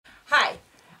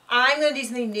I'm going to do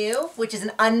something new, which is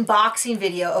an unboxing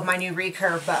video of my new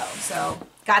Recurve bow. So,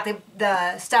 got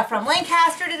the stuff from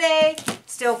Lancaster today,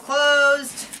 still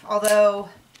closed, although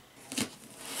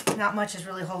not much is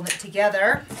really holding it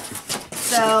together.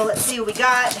 So, let's see what we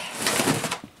got.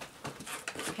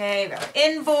 Okay, we got our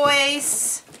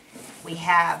invoice. We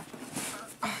have,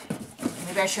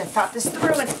 maybe I should have thought this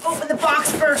through and opened the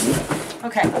box first.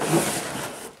 Okay,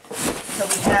 so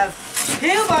we have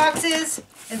 2 boxes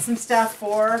and some stuff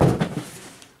for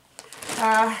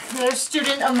another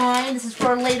student of mine. This is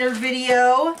for a later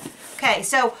video. Okay,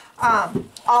 so I'll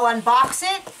unbox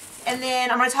it and then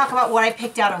I'm going to talk about what I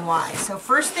picked out and why. So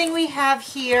first thing we have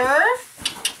here,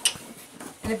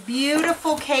 in a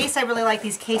beautiful case. I really like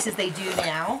these cases they do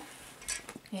now.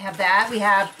 We have that. We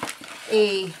have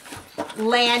a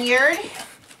lanyard.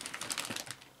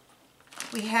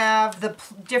 We have the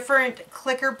different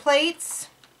clicker plates.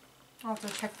 I'll have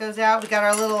to check those out. We got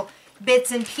our little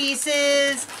bits and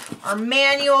pieces, our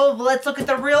manual. Let's look at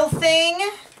the real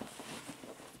thing.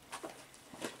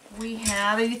 We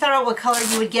have, have you thought about what color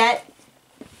you would get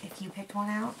if you picked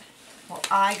one out? Well,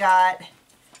 I got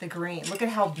the green. Look at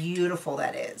how beautiful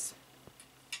that is.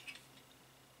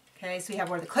 Okay, so we have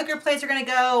where the clicker plates are going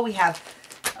to go. We have,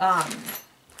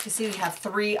 you see we have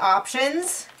 3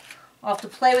 options. I'll have to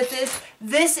play with this.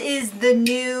 This is the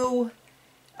new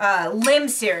limb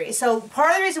series. So part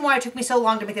of the reason why it took me so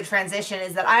long to make the transition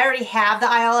is that I already have the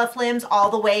ILF limbs all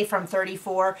the way from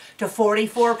 34 to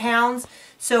 44 pounds.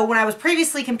 So when I was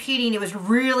previously competing, it was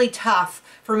really tough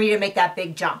for me to make that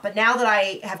big jump. But now that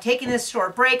I have taken this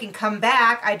short break and come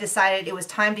back, I decided it was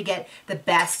time to get the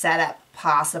best setup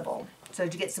possible. So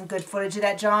did you get some good footage of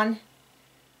that, John?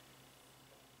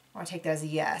 I'll take that as a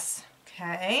yes.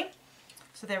 Okay.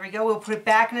 So there we go. We'll put it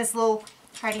back in this little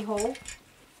hidey hole.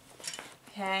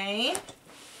 Okay,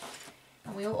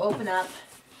 and we'll open up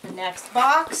the next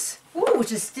box, ooh, which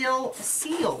is still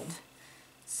sealed.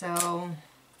 So,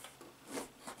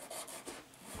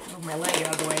 move my leg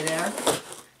out of the way there.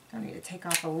 Don't need to take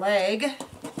off a leg.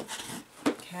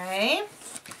 Okay,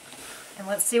 and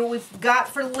let's see what we've got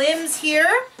for limbs here.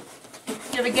 Do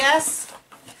you have a guess?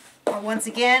 Well, once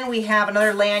again, we have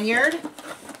another lanyard,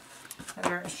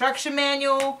 another instruction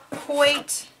manual,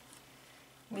 Hoyt.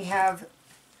 We have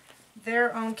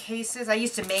their own cases. I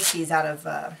used to make these out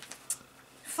of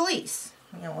fleece,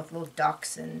 you know, with little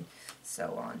ducks and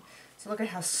so on. So look at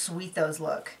how sweet those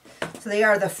look. So they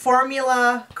are the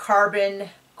Formula Carbon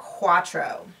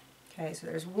Quattro. Okay, so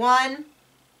there's one.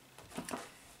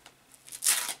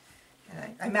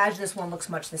 And I imagine this one looks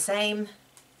much the same.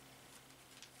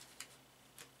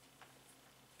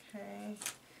 Okay,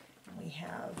 and we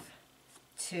have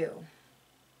 2.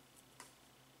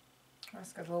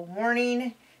 It's got a little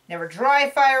warning. Never dry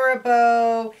fire a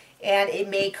bow, and it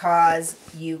may cause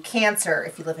you cancer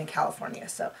if you live in California.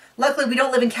 So luckily we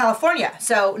don't live in California,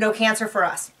 so no cancer for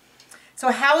us.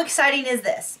 So how exciting is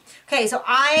this? Okay, so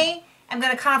I am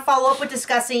going to kind of follow up with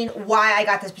discussing why I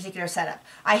got this particular setup.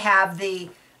 I have the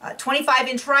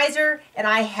 25-inch riser, and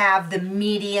I have the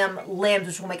medium limbs,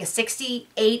 which will make a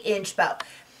 68-inch bow.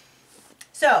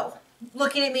 So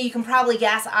looking at me, you can probably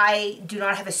guess I do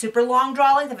not have a super long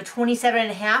draw length. I have a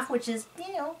 27.5, which is,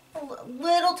 you know, a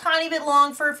little tiny bit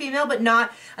long for a female, but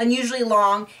not unusually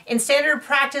long. And standard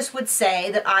practice would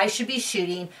say that I should be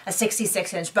shooting a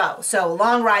 66-inch bow. So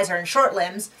long riser and short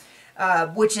limbs,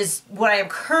 which is what I am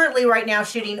currently right now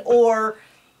shooting, or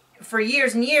for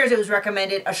years and years it was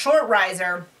recommended a short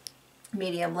riser,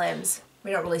 medium limbs.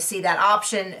 We don't really see that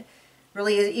option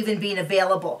really even being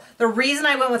available. The reason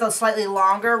I went with a slightly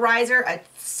longer riser, a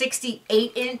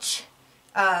 68-inch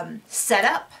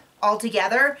setup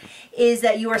altogether, is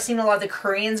that you are seeing a lot of the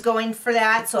Koreans going for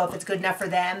that. So if it's good enough for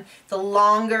them, the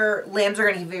longer limbs are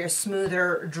going to give you a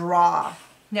smoother draw.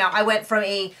 Now I went from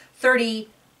a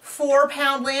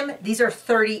 34-pound limb. These are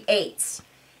 38s.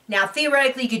 Now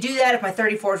theoretically you could do that if my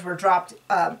 34s were dropped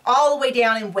all the way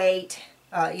down in weight.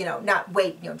 You know, not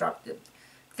weight, you know, dropped the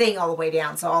thing all the way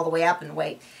down, so all the way up in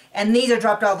weight. And these are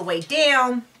dropped all the way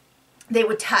down, they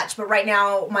would touch, but right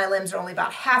now my limbs are only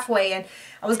about halfway, and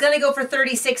I was going to go for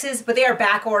 36s, but they are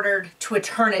back ordered to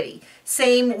eternity.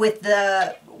 Same with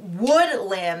the wood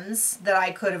limbs that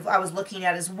I was looking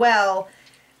at as well.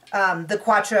 The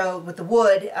Quattro with the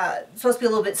wood, supposed to be a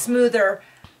little bit smoother,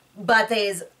 but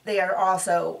they are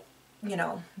also, you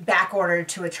know, back ordered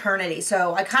to eternity.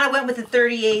 So I kind of went with the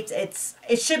 38s.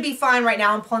 It should be fine right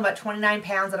now. I'm pulling about 29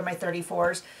 pounds out of my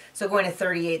 34s. So going to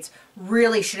 38s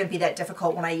really shouldn't be that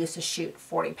difficult when I used to shoot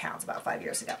 40 pounds about 5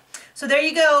 years ago. So there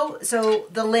you go. So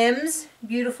the limbs,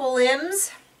 beautiful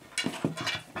limbs.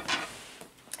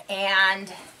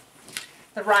 And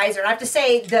the riser. And I have to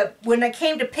say, when it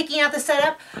came to picking out the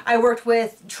setup, I worked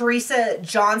with Teresa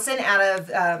Johnson out of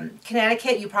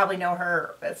Connecticut. You probably know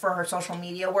her for her social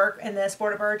media work in the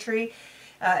sport of archery.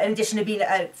 In addition to being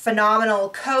a phenomenal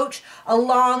coach,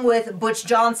 along with Butch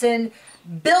Johnson,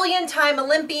 billion-time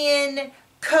Olympian,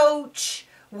 coach,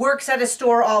 works at a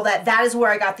store, all that. That is where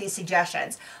I got these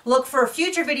suggestions. Look for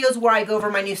future videos where I go over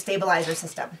my new stabilizer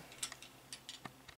system.